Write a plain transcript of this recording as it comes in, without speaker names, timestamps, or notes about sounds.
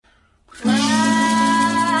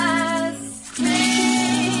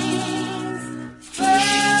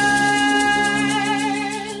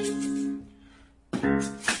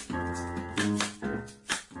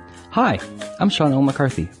Hi, I'm Sean L.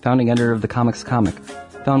 McCarthy, founding editor of The Comics Comic,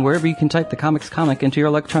 found wherever you can type The Comics Comic into your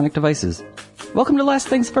electronic devices. Welcome to Last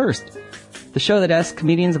Things First, the show that asks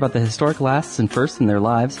comedians about the historic lasts and firsts in their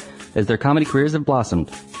lives as their comedy careers have blossomed,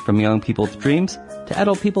 from young people's dreams to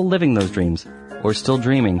adult people living those dreams, or still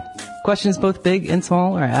dreaming. Questions both big and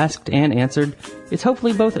small are asked and answered. It's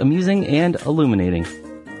hopefully both amusing and illuminating.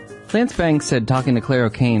 Lance Banks said talking to Clare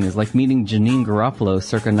O'Kane is like meeting Janine Garofalo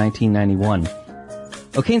circa 1991.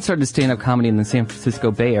 O'Kane started stand-up comedy in the San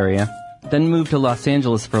Francisco Bay Area, then moved to Los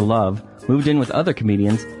Angeles for love, moved in with other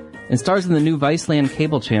comedians, and stars in the new Viceland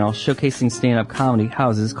cable channel showcasing stand-up comedy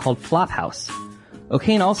houses called Flophouse.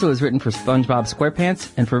 O'Kane also has written for SpongeBob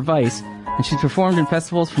SquarePants and for Vice, and she's performed in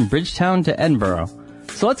festivals from Bridgetown to Edinburgh.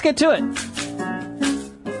 So let's get to it!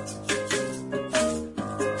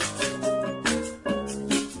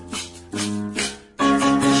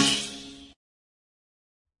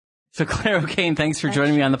 So Clare O'Kane, thanks for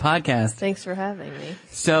joining me on the podcast. Thanks for having me.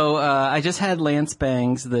 So I just had Lance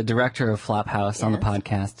Bangs, the director of Flophouse, on the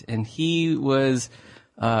podcast, and he was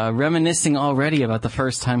reminiscing already about the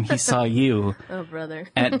first time he saw you oh, brother.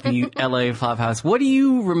 at the LA Flophouse. What do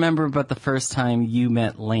you remember about the first time you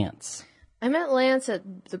met Lance? I met Lance at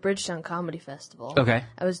the Bridgetown Comedy Festival. Okay.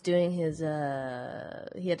 I was doing his,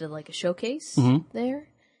 he had a showcase there,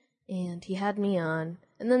 and he had me on.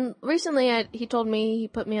 And then recently he told me he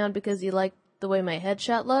put me on because he liked the way my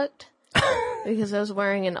headshot looked. Because I was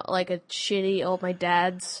wearing my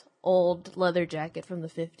dad's old leather jacket from the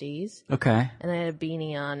 50s. Okay. And I had a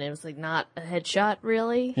beanie on. It was not a headshot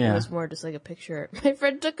really. Yeah. It was more just a picture my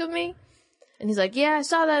friend took of me. And he's like, yeah, I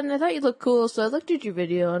saw that and I thought you looked cool, so I looked at your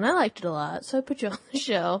video and I liked it a lot, so I put you on the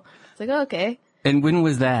show. It's like, oh, okay. And when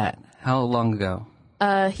was that? How long ago?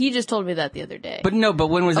 He just told me that the other day. But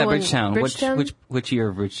when was that Bridgetown? Bridgetown? Which year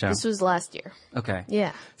of Bridgetown? This was last year. Okay.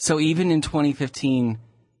 Yeah. So even in 2015,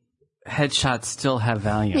 headshots still have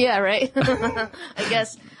value. Yeah, right? I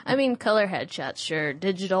guess. I mean, color headshots, sure.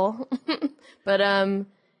 Digital. But,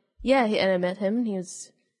 yeah, and I met him and he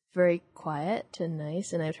was very quiet and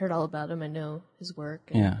nice, and I'd heard all about him. I know his work.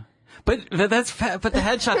 Yeah. But the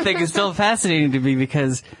headshot thing is still fascinating to me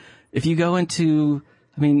because if you go into,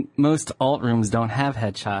 most alt rooms don't have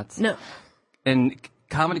headshots. No. And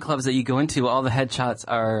comedy clubs that you go into, all the headshots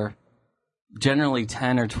are generally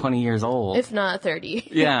 10 or 20 years old. If not 30.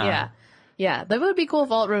 Yeah. Yeah. Yeah. That would be cool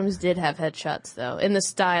if alt rooms did have headshots, though, in the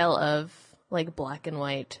style of, black and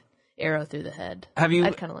white arrow through the head. Have you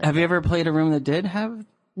ever played a room that did have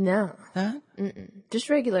No. that? Mm-mm. Just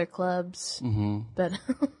regular clubs. Mm-hmm. But,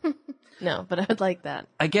 no, but I would like that.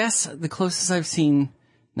 I guess the closest I've seen,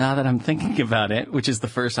 now that I'm thinking about it, which is the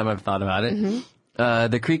first time I've thought about it,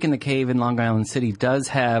 the Creek in the Cave in Long Island City does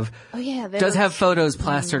have photos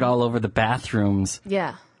plastered all over the bathrooms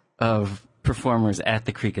of performers at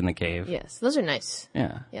the Creek in the Cave. Yes, those are nice.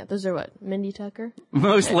 Yeah. Yeah, those are what? Mindy Tucker?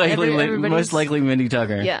 Most likely Mindy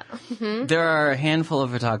Tucker. Yeah. Mm-hmm. There are a handful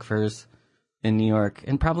of photographers in New York,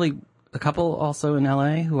 and probably a couple also in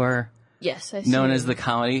LA who are known as the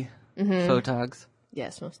comedy photogs.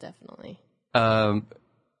 Yes, most definitely.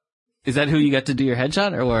 Is that who you got to do your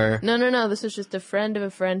headshot, or? No. This was just a friend of a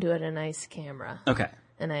friend who had a nice camera. Okay.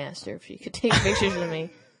 And I asked her if she could take pictures of me.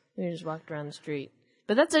 We just walked around the street.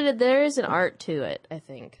 But there is an art to it, I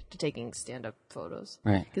think, to taking stand-up photos.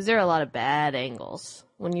 Right. Because there are a lot of bad angles.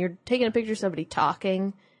 When you're taking a picture of somebody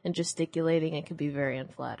talking and gesticulating, it can be very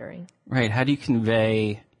unflattering. Right. How do you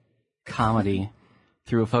convey comedy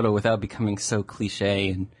through a photo without becoming so cliche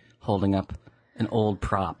and holding up an old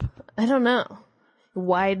prop? I don't know.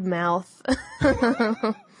 Wide mouth.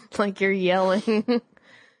 Like you're yelling.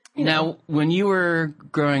 Now, when you were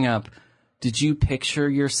growing up, did you picture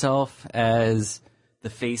yourself as the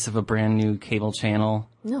face of a brand new cable channel?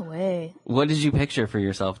 No way. What did you picture for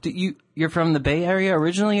yourself? You're from the Bay Area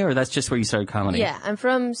originally, or that's just where you started comedy? Yeah, I'm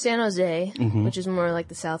from San Jose, which is more like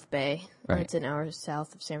the South Bay. Right. It's an hour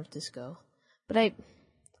south of San Francisco. But I'd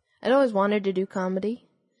always wanted to do comedy,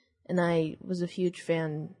 and I was a huge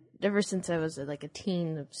fan ever since I was a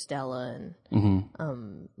teen of Stella and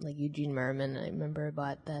Eugene Merman. I remember I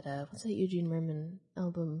bought that what's that Eugene Merman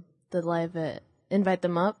album? The live Invite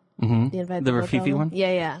Them Up. Mm-hmm. The Rafifi one?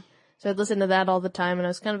 Yeah. So I'd listen to that all the time, and I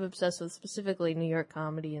was kind of obsessed with specifically New York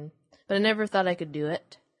comedy, but I never thought I could do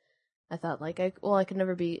it. I thought I could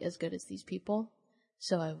never be as good as these people,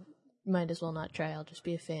 so I might as well not try. I'll just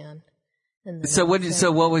be a fan. And so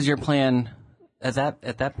what was your plan at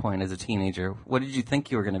that point as a teenager? What did you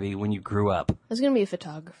think you were going to be when you grew up? I was going to be a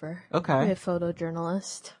photographer. Okay. A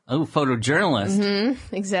photojournalist. Oh, photojournalist.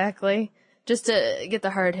 Mm-hmm. Exactly. Just to get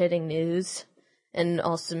the hard-hitting news and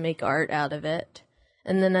also make art out of it.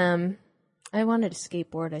 And then, I wanted to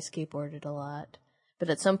skateboard. I skateboarded a lot. But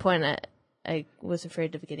at some point, I was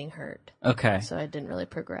afraid of getting hurt. Okay. So I didn't really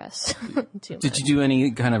progress too much. Did you do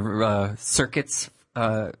any kind of circuits,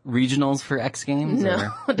 regionals for X Games?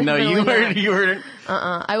 No, no, you were.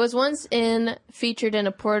 I was once featured in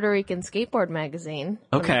a Puerto Rican skateboard magazine.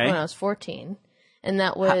 Okay. When I was 14, and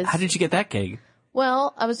that was. How did you get that gig?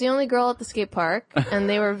 Well, I was the only girl at the skate park, and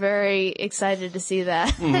they were very excited to see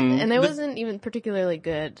that. And I wasn't even particularly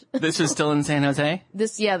good. This was still in San Jose?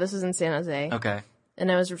 This was in San Jose. Okay.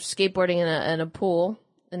 And I was skateboarding in a pool,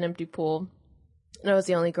 an empty pool. And I was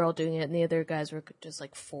the only girl doing it, and the other guys were just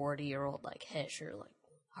like 40-year-old, like Hesher, like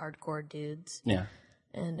hardcore dudes. Yeah.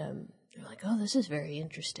 And they're like, "Oh, this is very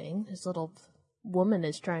interesting. This little woman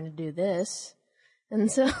is trying to do this."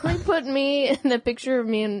 And so they put me in a picture of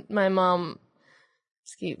me and my mom.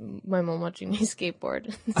 My mom watching me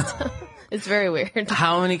skateboard. It's very weird.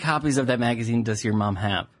 How many copies of that magazine does your mom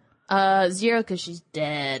have? 0 because she's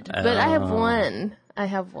dead. But I have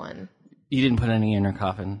one. You didn't put any in her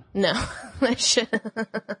coffin? No, I should.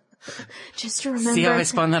 Just to remember. See how I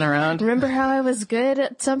spun that around? Remember how I was good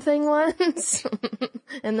at something once?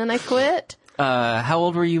 And then I quit? How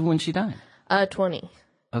old were you when she died? 20.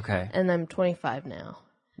 Okay. And I'm 25 now.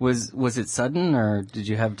 Was it sudden, or did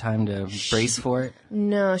you have time to brace for it?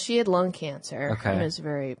 No, she had lung cancer. Okay. And it was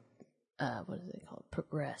very, what do they call it?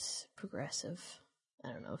 Progressive. I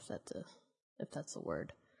don't know if that's the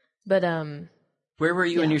word. But, where were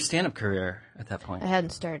you in your stand-up career at that point? I hadn't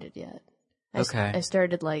started yet. Okay. I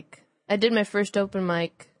started I did my first open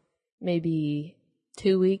mic maybe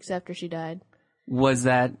 2 weeks after she died. Was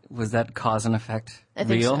that cause and effect I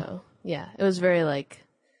think real? so. Yeah. It was very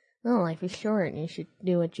life is short and you should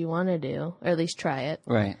do what you want to do, or at least try it.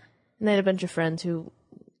 Right. And I had a bunch of friends who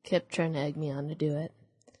kept trying to egg me on to do it.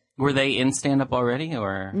 Were they in stand-up already,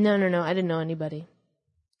 or? No. I didn't know anybody.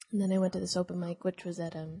 And then I went to this open mic, which was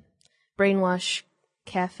at Brainwash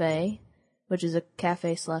Cafe, which is a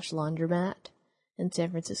cafe/laundromat in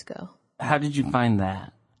San Francisco. How did you find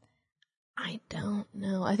that? I don't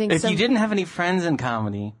know. I think if you didn't have any friends in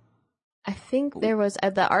comedy. I think there was,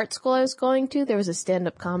 at the art school I was going to, there was a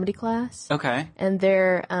stand-up comedy class. Okay. And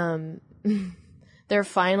their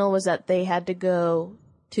final was that they had to go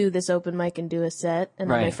to this open mic and do a set. And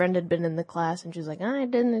right. My friend had been in the class, and she was like, I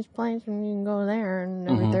did in this place, and you can go there and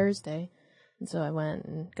every Thursday. And so I went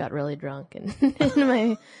and got really drunk and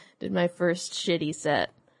did my first shitty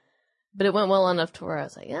set. But it went well enough to where I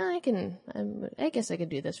was like, I guess I could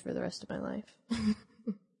do this for the rest of my life.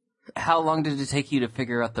 How long did it take you to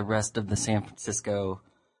figure out the rest of the San Francisco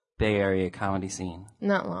Bay Area comedy scene?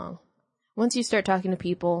 Not long. Once you start talking to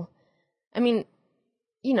people, I mean,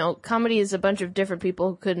 comedy is a bunch of different people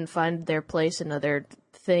who couldn't find their place in other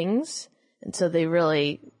things. And so they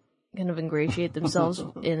really kind of ingratiate themselves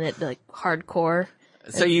in it, like hardcore.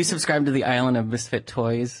 So you subscribe to the Island of Misfit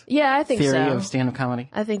Toys? Yeah, I think so. Theory of stand-up comedy?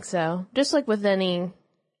 I think so. Just like with any,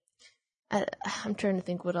 I'm trying to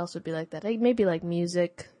think what else would be like that. Maybe like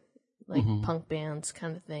music. Like punk bands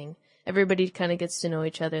kind of thing. Everybody kind of gets to know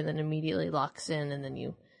each other and then immediately locks in, and then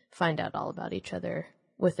you find out all about each other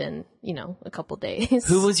within, a couple days.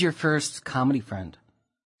 Who was your first comedy friend?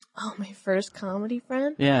 Oh, my first comedy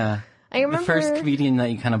friend? Yeah. I remember. The first comedian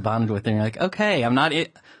that you kind of bonded with, and you're like, okay, I'm not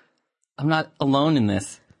alone in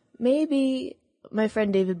this. Maybe my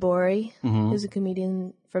friend David Borey, who's a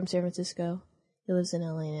comedian from San Francisco. He lives in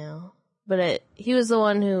LA now. But he was the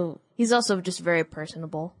one he's also just very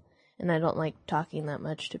personable. And I don't like talking that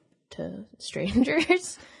much to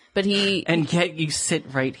strangers. But And yet you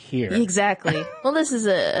sit right here. Exactly. Well, this is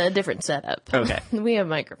a different setup. Okay. We have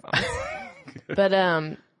microphones.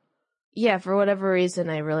 But, yeah, for whatever reason,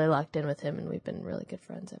 I really locked in with him, and we've been really good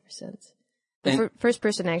friends ever since. The first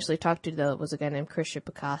person I actually talked to, though, was a guy named Chris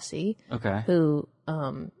Shipakasi. Okay. Who,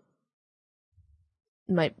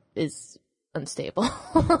 is unstable.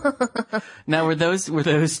 Now, were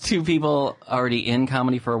those two people already in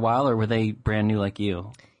comedy for a while, or were they brand new like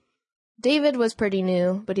you? David was pretty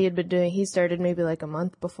new, but he started maybe like a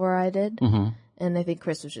month before I did. Mm-hmm. And I think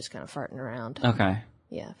Chris was just kind of farting around. Okay.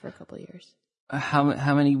 Yeah, for a couple of years.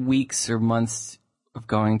 How many weeks or months of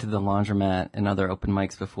going to the laundromat and other open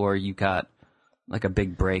mics before you got like a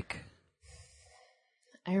big break?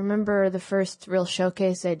 I remember the first real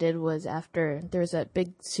showcase I did was after there was that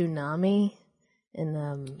big tsunami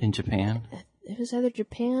in Japan. It was either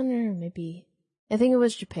Japan or maybe I think it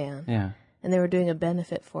was Japan. Yeah. And they were doing a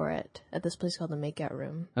benefit for it at this place called the Makeout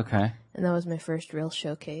Room. Okay. And that was my first real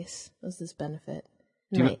showcase. Was this benefit?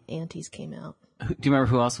 And my aunties came out. Do you remember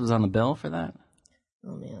who else was on the bill for that?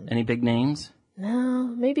 Oh man. Any big names? No,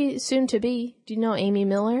 maybe soon to be. Do you know Amy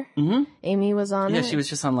Miller? Mm-hmm. Amy was on it. Yeah, she was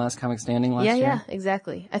just on Last Comic Standing last year. Yeah,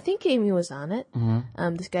 exactly. I think Amy was on it.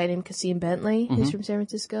 Mm-hmm. This guy named Kasim Bentley, who's from San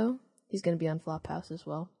Francisco. He's going to be on Flophouse as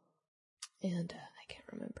well. And I can't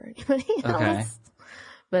remember anybody else. Okay.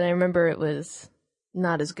 But I remember it was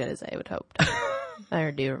not as good as I would hoped. I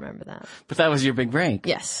do remember that. But that was your big break.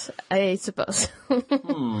 Yes, I suppose.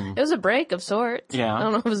 It was a break of sorts. Yeah. I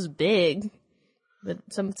don't know if it was big, but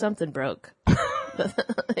something broke.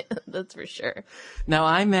 That's for sure. Now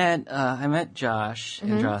I met Josh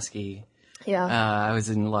Androsky. Yeah. I was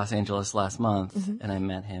in Los Angeles last month and I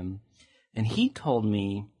met him, and he told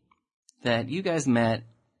me that you guys met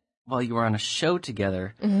while you were on a show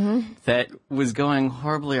together that was going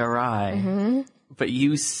horribly awry, but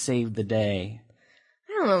you saved the day.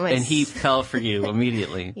 I don't know. And he fell for you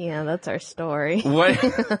immediately. Yeah, that's our story.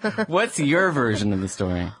 What's your version of the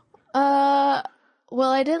story? Well,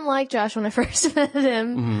 I didn't like Josh when I first met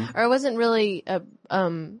him, or I wasn't really,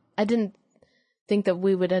 I didn't think that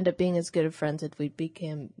we would end up being as good of friends as we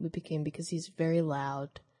became because he's very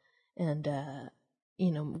loud and,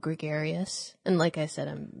 gregarious. And like I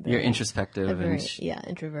said, you're introspective.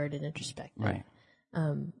 Introverted, introspective. Right.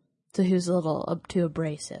 So he was a little too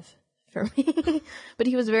abrasive for me, but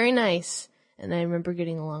he was very nice. And I remember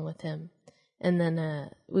getting along with him. And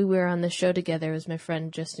then, we were on the show together. It was my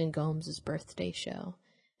friend Justin Gomes' birthday show.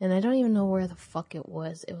 And I don't even know where the fuck it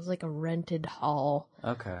was. It was like a rented hall.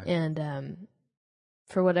 Okay. And,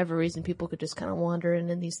 for whatever reason, people could just kind of wander in,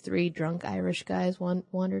 and these 3 drunk Irish guys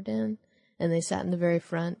wandered in, and they sat in the very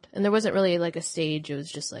front. And there wasn't really like a stage. It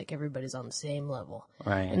was just like everybody's on the same level.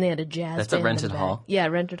 Right. And they had a jazz That's band a rented hall? Yeah,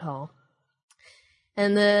 rented hall.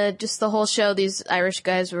 And the whole show, these Irish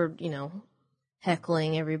guys were,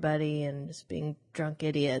 heckling everybody and just being drunk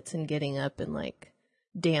idiots and getting up and like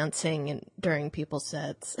dancing and during people's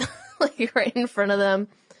sets, like right in front of them.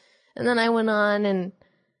 And then I went on and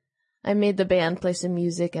I made the band play some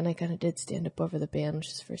music, and I kind of did stand up over the band, which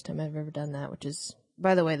is the first time I've ever done that, which is,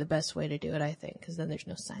 by the way, the best way to do it, I think, because then there's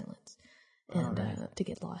no silence and to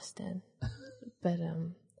get lost in. But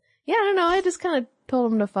yeah, I don't know. I just kind of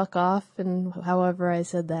told him to fuck off, and however I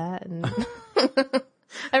said that, and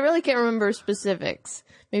I really can't remember specifics.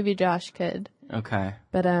 Maybe Josh could. Okay.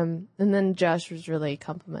 But and then Josh was really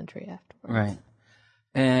complimentary afterwards. Right.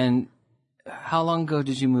 And how long ago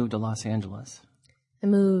did you move to Los Angeles? I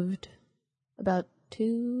moved about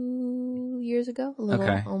 2 years ago, a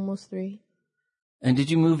little, almost 3. And did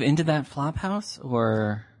you move into that flop house,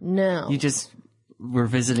 or no? You just were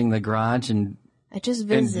visiting the garage and I just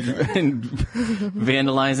visited and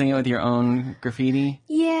vandalizing it with your own graffiti.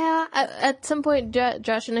 Yeah, at some point,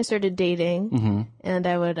 Josh and I started dating, and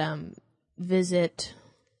I would visit,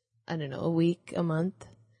 I don't know, a week, a month.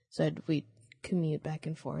 So we'd commute back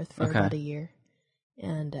and forth for about a year,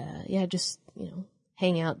 and just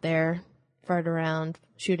hang out there, fart around,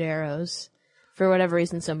 shoot arrows. For whatever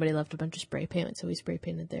reason, somebody left a bunch of spray paint, so we spray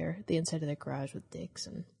painted the inside of their garage with dicks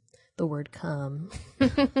and the word "cum."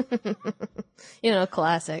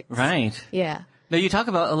 Classics. Right. Yeah. Now you talk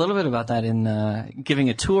a little bit about that in giving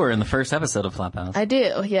a tour in the first episode of Flophouse. I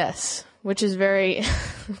do, yes. Which is very,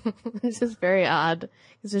 very odd.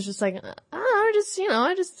 Because it's just like, I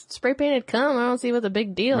just spray painted cum. I don't see what the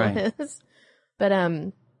big deal is. But,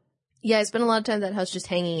 I spent a lot of time at that house just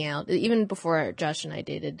hanging out. Even before Josh and I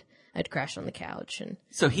dated, I'd crash on the couch. And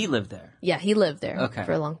so he lived there? Yeah, he lived there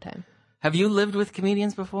for a long time. Have you lived with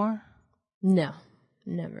comedians before? No,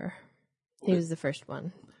 never. He was the first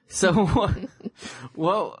one. So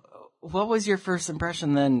what was your first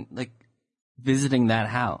impression then, like, visiting that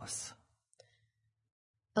house?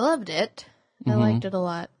 I loved it. I liked it a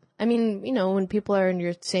lot. I mean, when people are in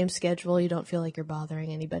your same schedule, you don't feel like you're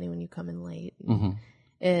bothering anybody when you come in late.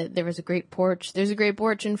 There was a great porch. There's a great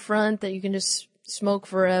porch in front that you can just smoke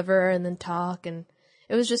forever and then talk. And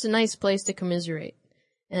it was just a nice place to commiserate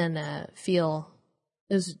and feel.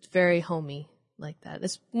 It was very homey like that.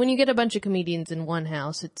 When you get a bunch of comedians in one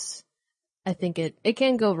house, I think it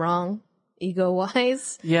can go wrong,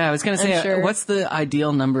 ego-wise. Yeah, I was going to say, sure. What's the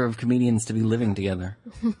ideal number of comedians to be living together?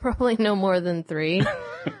 Probably no more than 3.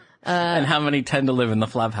 And how many tend to live in the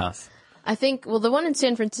flop house? I think, the one in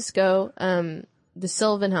San Francisco, the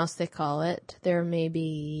Sylvan House, they call it, there may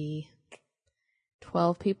be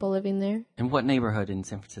 12 people living there. In what neighborhood in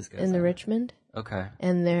San Francisco? In the Richmond. Okay.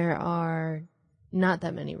 And there are not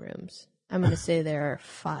that many rooms. I'm going to say there are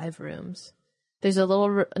 5 rooms. There's a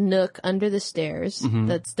little nook under the stairs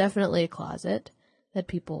that's definitely a closet that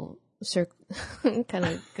people kind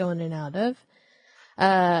of go in and out of.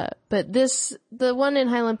 But the one in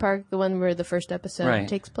Highland Park, the one where the first episode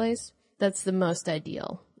takes place, that's the most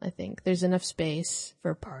ideal. I think. There's enough space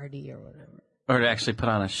for a party or whatever. Or to actually put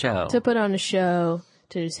on a show. To put on a show,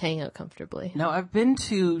 to just hang out comfortably. No, I've been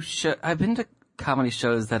to comedy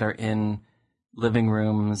shows that are in living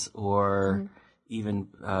rooms or even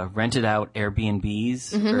rented out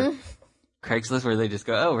Airbnbs or Craigslist, where they just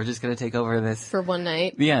go, oh, we're just going to take over this for one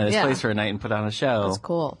night. Yeah, this place for a night and put on a show. That's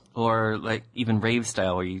cool. Or like even rave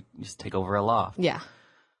style, where you just take over a loft. Yeah.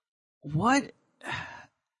 What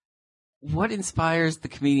inspires the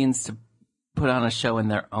comedians to put on a show in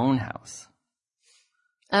their own house?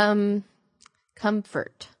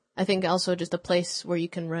 Comfort. I think also just a place where you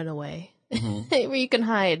can run away, where you can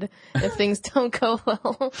hide if things don't go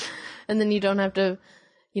well, and then you don't have to,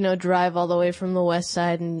 drive all the way from the west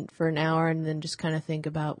side for an hour and then just kind of think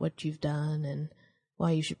about what you've done and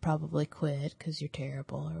why you should probably quit because you're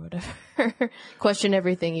terrible or whatever. Question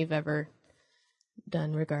everything you've ever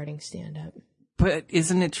done regarding stand-up. But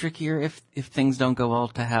isn't it trickier if things don't go well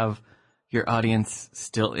to have your audience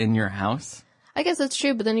still in your house? I guess that's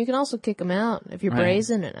true, but then you can also kick them out if you're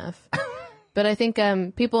brazen enough. But I think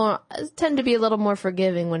people tend to be a little more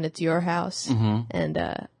forgiving when it's your house. And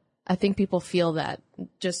I think people feel that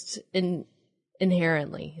just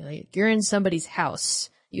inherently. Like, you're in somebody's house.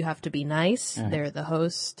 You have to be nice. Right. They're the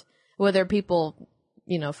host. Whether people,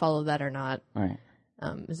 follow that or not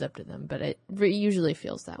is up to them. But it usually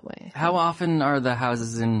feels that way. How often are the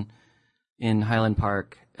houses in Highland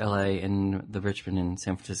Park, LA, and the Richmond in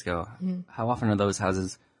San Francisco, how often are those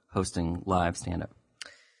houses hosting live stand-up?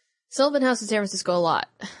 Sullivan House in San Francisco a lot.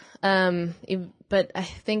 But I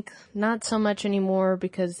think not so much anymore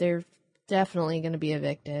because they're definitely going to be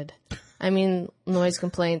evicted. I mean, noise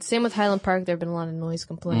complaints. Same with Highland Park. There have been a lot of noise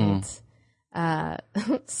complaints.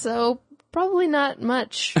 So probably not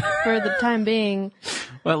much for the time being.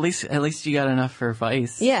 Well, at least you got enough for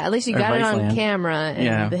Vice. Yeah, at least you got it on Viceland. camera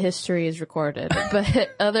and the history is recorded.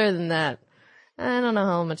 But other than that, I don't know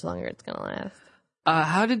how much longer it's going to last.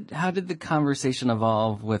 How did the conversation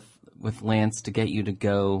evolve with Lance to get you to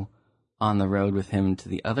go on the road with him to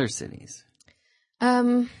the other cities?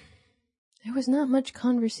 There was not much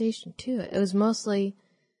conversation to it. It was mostly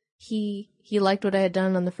he liked what I had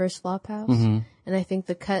done on the first Flophouse, and I think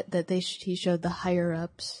the cut that he showed the higher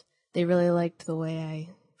ups, they really liked the way I,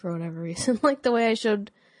 for whatever reason, liked the way I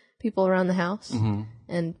showed people around the house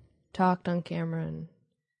and talked on camera, and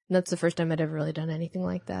that's the first time I'd ever really done anything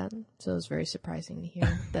like that. So it was very surprising to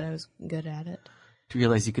hear that I was good at it. To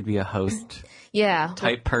realize you could be a host,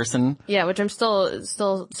 type person, which I'm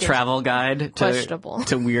still travel guide questionable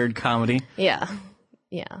to weird comedy. Yeah.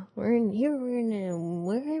 We're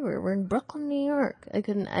in Brooklyn, New York. I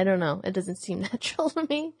don't know. It doesn't seem natural to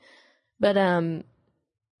me. But,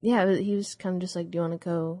 he was kind of just like, do you want to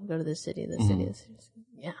go to this city, this city, this city?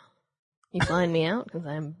 Yeah. You flying me out? Because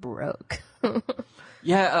I'm broke. Have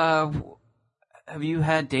you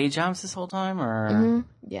had day jobs this whole time, or?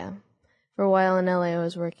 Yeah. For a while in LA, I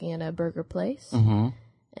was working at a burger place. And,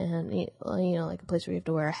 like a place where you have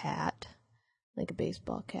to wear a hat, like a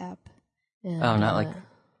baseball cap. And, not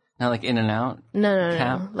like In-N-Out?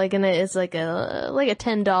 No. It's like a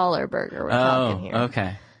 $10 burger we're talking here.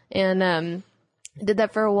 Okay. And, I did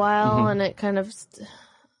that for a while, and it kind of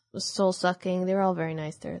was soul sucking. They were all very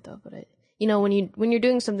nice there, though. But when you're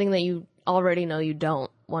doing something that you already know you don't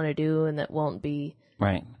want to do, and that won't be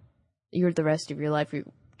you're the rest of your life, you're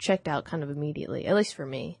checked out kind of immediately. At least for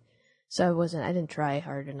me. So I didn't try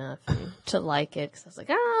hard enough to like it, because I was like,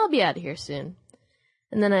 I'll be out of here soon.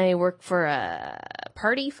 And then I work for a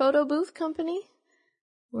party photo booth company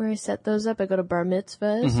where I set those up. I go to bar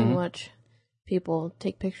mitzvahs and watch people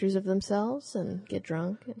take pictures of themselves and get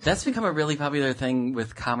drunk. That's become a really popular thing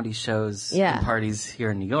with comedy shows and parties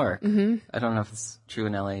here in New York. I don't know if it's true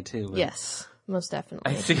in LA too. But yes, most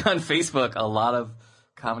definitely. I think on Facebook, a lot of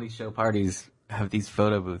comedy show parties have these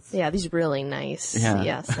photo booths. Yeah, these really nice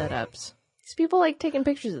setups. These people like taking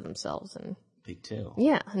pictures of themselves and they do.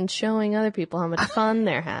 Yeah, and showing other people how much fun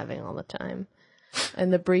they're having all the time.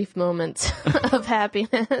 And the brief moments of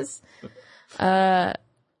happiness. I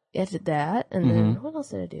did that, and then what else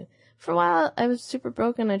did I do? For a while, I was super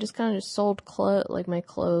broken. I just kind of sold my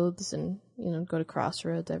clothes, and go to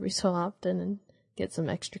Crossroads every so often and get some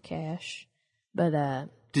extra cash. But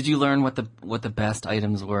did you learn what the best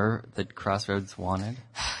items were that Crossroads wanted?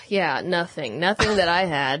 Yeah, nothing that I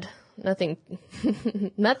had. Nothing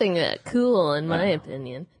cool in my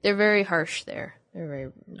opinion. They're very harsh there.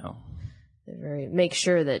 They're very make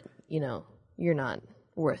sure that you're not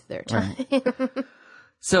worth their time. Right.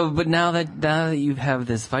 So, but now that you have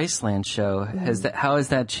this Viceland show, how has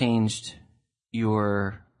that changed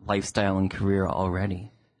your lifestyle and career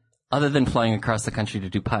already? Other than flying across the country to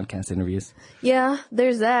do podcast interviews. Yeah,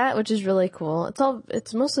 there's that, which is really cool.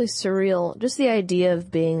 It's mostly surreal. Just the idea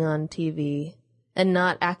of being on TV and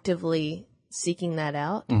not actively seeking that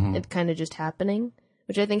out. Mm-hmm. It kind of just happening,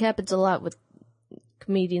 which I think happens a lot with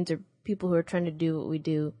comedians or people who are trying to do what we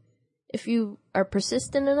do. If you are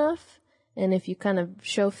persistent enough and if you kind of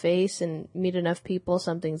show face and meet enough people,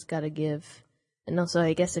 something's got to give. And also,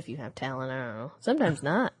 I guess if you have talent, I don't know. Sometimes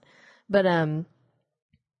not. But,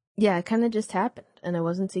 yeah, it kind of just happened, and I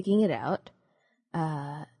wasn't seeking it out.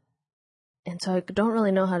 And so I don't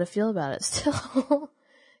really know how to feel about it still.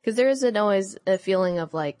 Because there isn't always a feeling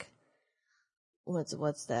of, like,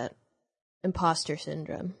 what's that? Imposter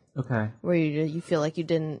syndrome. Okay. Where you feel like you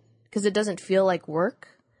didn't, because it doesn't feel like work.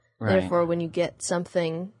 Right. Therefore, when you get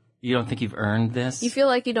something, you don't think you've earned this? You feel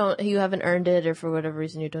like you haven't earned it, or for whatever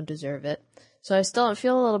reason you don't deserve it. So I still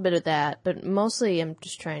feel a little bit of that, but mostly I'm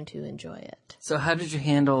just trying to enjoy it. So how did you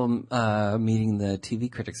handle meeting the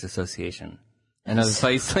TV Critics Association? I know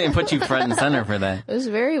I put you front and center for that. It was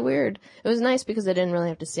very weird. It was nice because I didn't really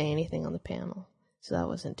have to say anything on the panel, so that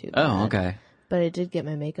wasn't too bad. Oh, okay. But I did get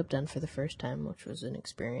my makeup done for the first time, which was an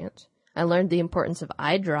experience. I learned the importance of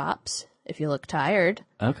eye drops if you look tired.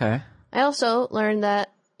 Okay. I also learned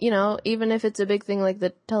that, even if it's a big thing like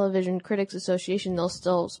the Television Critics Association, they'll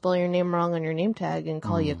still spell your name wrong on your name tag and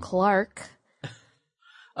call you Clark.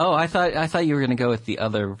 Oh, I thought you were going to go with the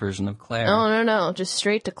other version of Claire. Oh, no, just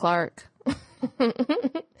straight to Clark.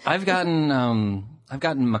 I've gotten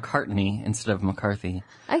McCartney instead of McCarthy.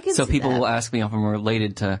 I can so see people that. will ask me if I'm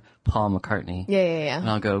related to Paul McCartney. Yeah. And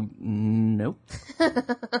I'll go, nope.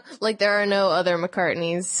 Like there are no other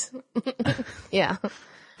McCartneys. Yeah.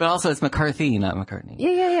 But also it's McCarthy, not McCartney.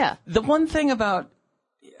 Yeah. The one thing about,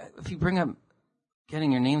 if you bring up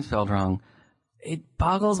getting your name spelled wrong, it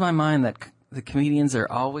boggles my mind that the comedians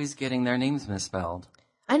are always getting their names misspelled.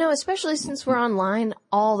 I know, especially since we're online,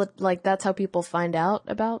 that's how people find out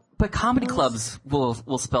about. But comedy clubs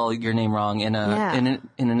will spell your name wrong in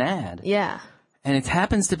an ad. Yeah. And it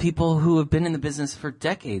happens to people who have been in the business for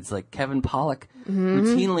decades, like Kevin Pollak. Mm-hmm.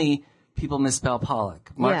 Routinely, people misspell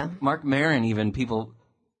Pollak. Mark Maron, even people.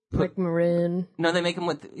 Mark Maron. No, they make them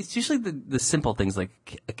with. It's usually the simple things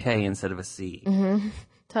like a K instead of a C. Mm-hmm.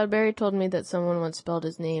 Todd Barry told me that someone once spelled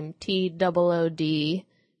his name TOODBARRI.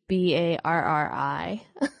 I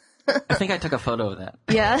think I took a photo of that.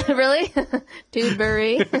 Yeah, really?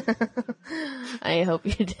 Tudeberry. I hope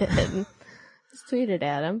you did. Just tweet it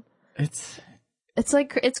at him. It's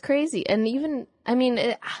crazy. And even, I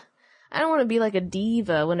don't want to be like a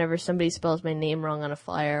diva whenever somebody spells my name wrong on a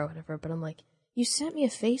flyer or whatever, but I'm like, you sent me a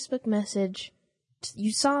Facebook message.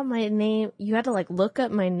 You saw my name. You had to look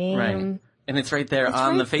up my name. Right. And it's right there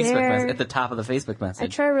on the Facebook message, at the top of the Facebook message. I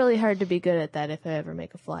try really hard to be good at that if I ever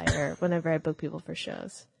make a flyer, whenever I book people for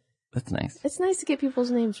shows. That's nice. It's nice to get people's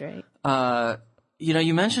names right.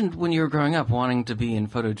 You mentioned when you were growing up wanting to be in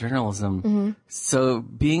photojournalism. Mm-hmm. So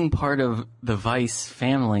being part of the Vice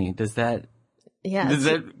family, it's kind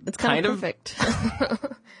of perfect.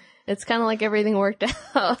 It's kind of like everything worked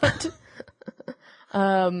out.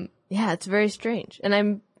 Yeah, it's very strange.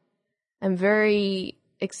 And I'm very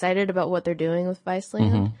excited about what they're doing with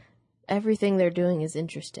Viceland. Mm-hmm. Everything they're doing is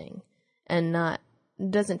interesting and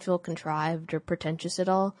doesn't feel contrived or pretentious at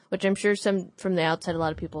all, which I'm sure from the outside, a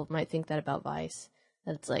lot of people might think that about Vice,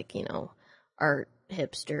 that it's art,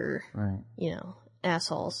 hipster, right.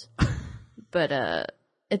 Assholes. But,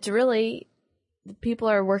 it's really, people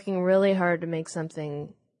are working really hard to make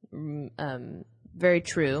something, very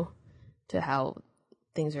true to how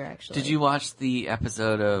things are actually. Did you watch the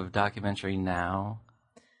episode of documentary Now?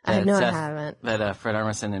 I haven't. That Fred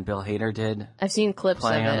Armisen and Bill Hader did. I've seen clips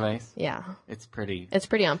of it. On Vice. Yeah. It's pretty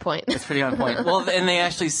on point. It's pretty on point. Well, and they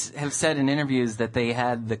actually have said in interviews that they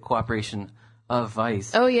had the cooperation of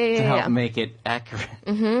Vice. Oh, yeah, to help make it accurate.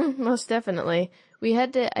 Mm-hmm. Most definitely.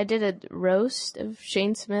 I did a roast of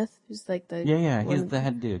Shane Smith, who's like the... Yeah, he's the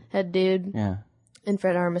head dude. Head dude. Yeah. And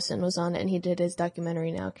Fred Armisen was on it, and he did his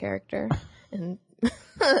documentary Now character. And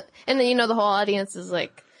and then, the whole audience is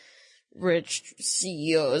like rich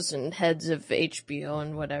CEOs and heads of HBO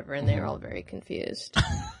and whatever, and they're all very confused.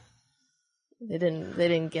 They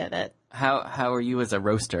didn't get it. How are you as a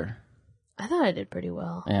roaster? I thought I did pretty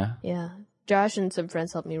well. Yeah. Yeah. Josh and some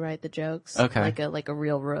friends helped me write the jokes. Okay. Like a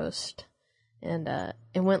real roast. And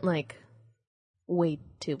it went way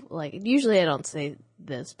too, usually I don't say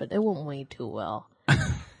this, but it went way too well.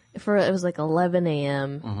 It was 11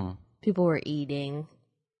 a.m. Mm-hmm. People were eating.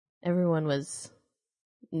 Everyone was,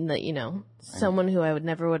 someone who I would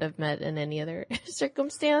never have met in any other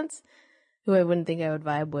circumstance. who I wouldn't think I would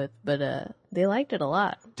vibe with, but they liked it a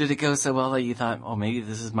lot. Did it go so well that you thought, oh, maybe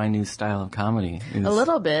this is my new style of comedy? A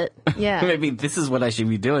little bit, yeah. Maybe this is what I should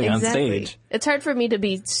be doing on stage. It's hard for me to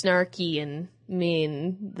be snarky and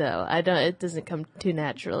mean, though. It doesn't come too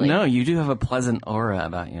naturally. No, you do have a pleasant aura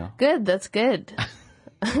about you. Good, that's good.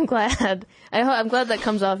 I'm glad. I'm glad that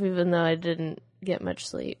comes off even though I didn't get much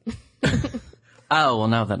sleep. Oh, well,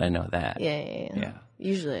 now that I know that. Yeah.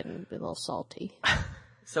 Usually I'm a little salty.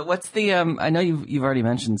 So what's the, I know you've already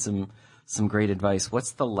mentioned some great advice.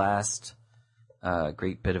 What's the last,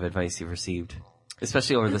 great bit of advice you've received?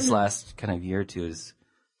 Especially over this last kind of year or two as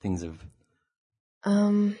things have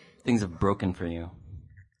broken for you.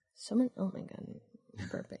 Oh my God, I'm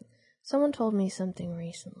burping. Someone told me something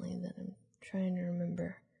recently that I'm trying to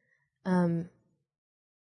remember.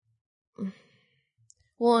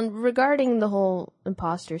 Well, and regarding the whole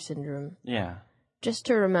imposter syndrome. Yeah. Just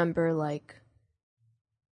to remember, like,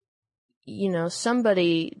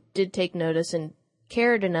 somebody did take notice and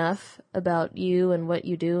cared enough about you and what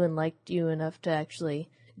you do and liked you enough to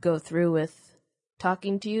actually go through with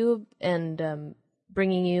talking to you and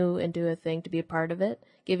bringing you into a thing to be a part of it,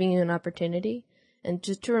 giving you an opportunity. And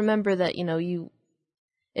just to remember that,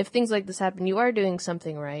 if things like this happen, you are doing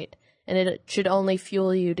something right, and it should only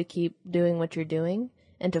fuel you to keep doing what you're doing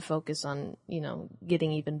and to focus on,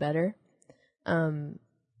 getting even better.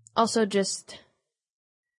 Also just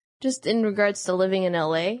in regards to living in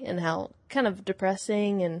LA and how kind of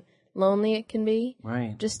depressing and lonely it can be.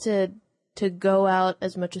 Right. Just to go out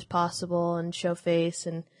as much as possible and show face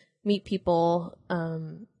and meet people,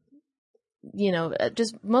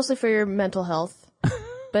 just mostly for your mental health,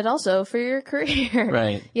 but also for your career.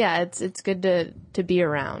 Right. Yeah, it's good to be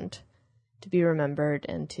around, to be remembered,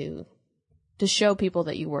 and to show people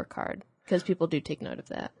that you work hard, because people do take note of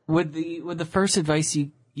that. Would the first advice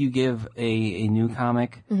you give a new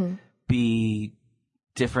comic be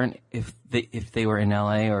different if they were in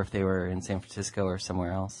LA or if they were in San Francisco or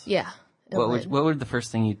somewhere else? Yeah. What would the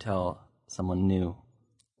first thing you tell someone new?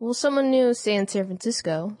 Well, someone new, say in San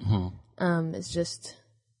Francisco, is just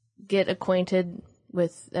get acquainted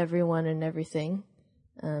with everyone and everything.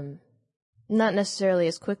 Not necessarily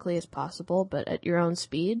as quickly as possible, but at your own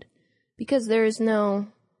speed. Because you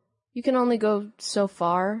can only go so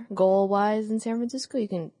far goal-wise in San Francisco. You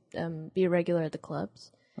can be a regular at the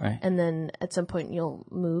clubs. Right. And then at some point you'll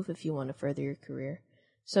move if you want to further your career.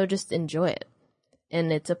 So just enjoy it.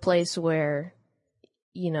 And it's a place where,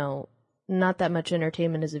 not that much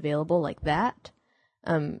entertainment is available like that,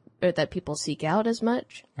 or that people seek out as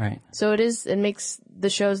much. Right. So it makes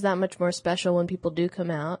the shows that much more special when people do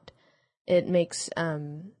come out. It makes,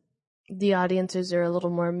 the audiences are a little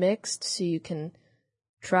more mixed, so you can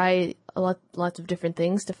try lots of different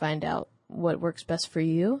things to find out what works best for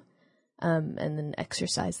you, and then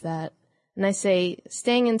exercise that. And I say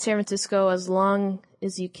staying in San Francisco as long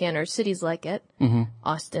as you can, or cities like it,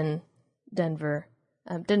 Austin, Denver.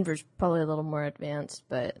 Denver's probably a little more advanced,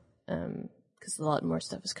 but because a lot more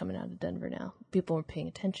stuff is coming out of Denver now. People are paying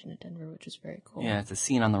attention to Denver, which is very cool. Yeah, it's a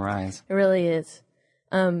scene on the rise. It really is.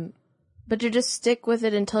 But you just stick with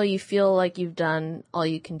it until you feel like you've done all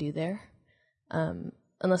you can do there,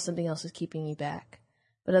 unless something else is keeping you back.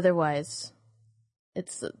 But otherwise,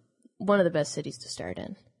 it's one of the best cities to start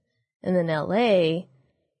in. And then LA,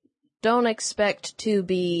 don't expect to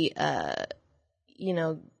be,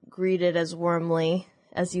 greeted as warmly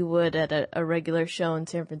as you would at a regular show in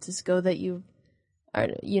San Francisco that you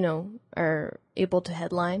are able to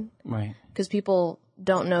headline. Right. Because people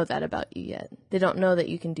don't know that about you yet. They don't know that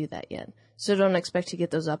you can do that yet. So don't expect to get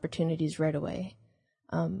those opportunities right away.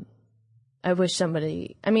 I wish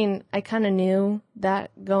I kind of knew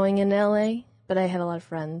that going in LA, but I had a lot of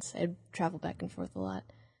friends. I'd travel back and forth a lot.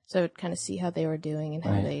 So I would kind of see how they were doing and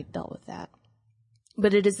how they dealt with that.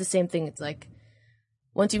 But it is the same thing. It's like,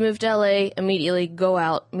 once you move to LA, immediately go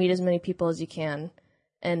out, meet as many people as you can,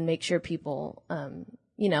 and make sure people,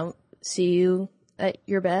 see you at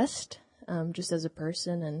your best, just as a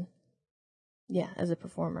person and, as a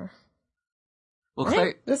performer. Well, Clare,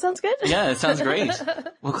 right? That sounds good. Yeah, it sounds great.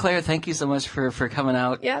 Well, Clare, thank you so much for coming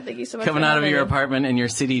out. Yeah, thank you so much. Coming out of your apartment in your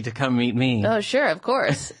city to come meet me. Oh, sure, of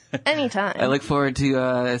course. Anytime. I look forward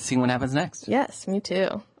to seeing what happens next. Yes, me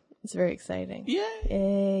too. It's very exciting.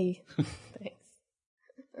 Yay. Thanks.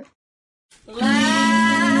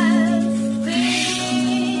 Last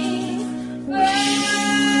thing first.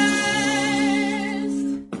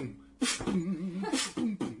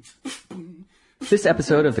 This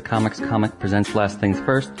episode of The Comics Comic Presents Last Things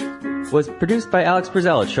First was produced by Alex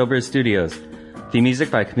Brazell at Showbiz Studios. Theme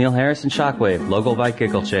music by Camille Harris and Shockwave, logo by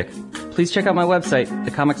Giggle Chick. Please check out my website,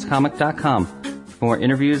 thecomicscomic.com. for more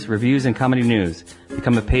interviews, reviews, and comedy news.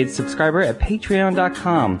 Become a paid subscriber at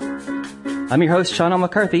patreon.com. I'm your host, Sean L.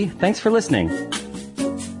 McCarthy. Thanks for listening.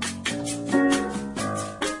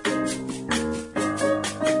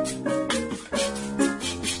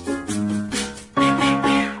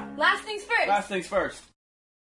 Last things first. Last things first.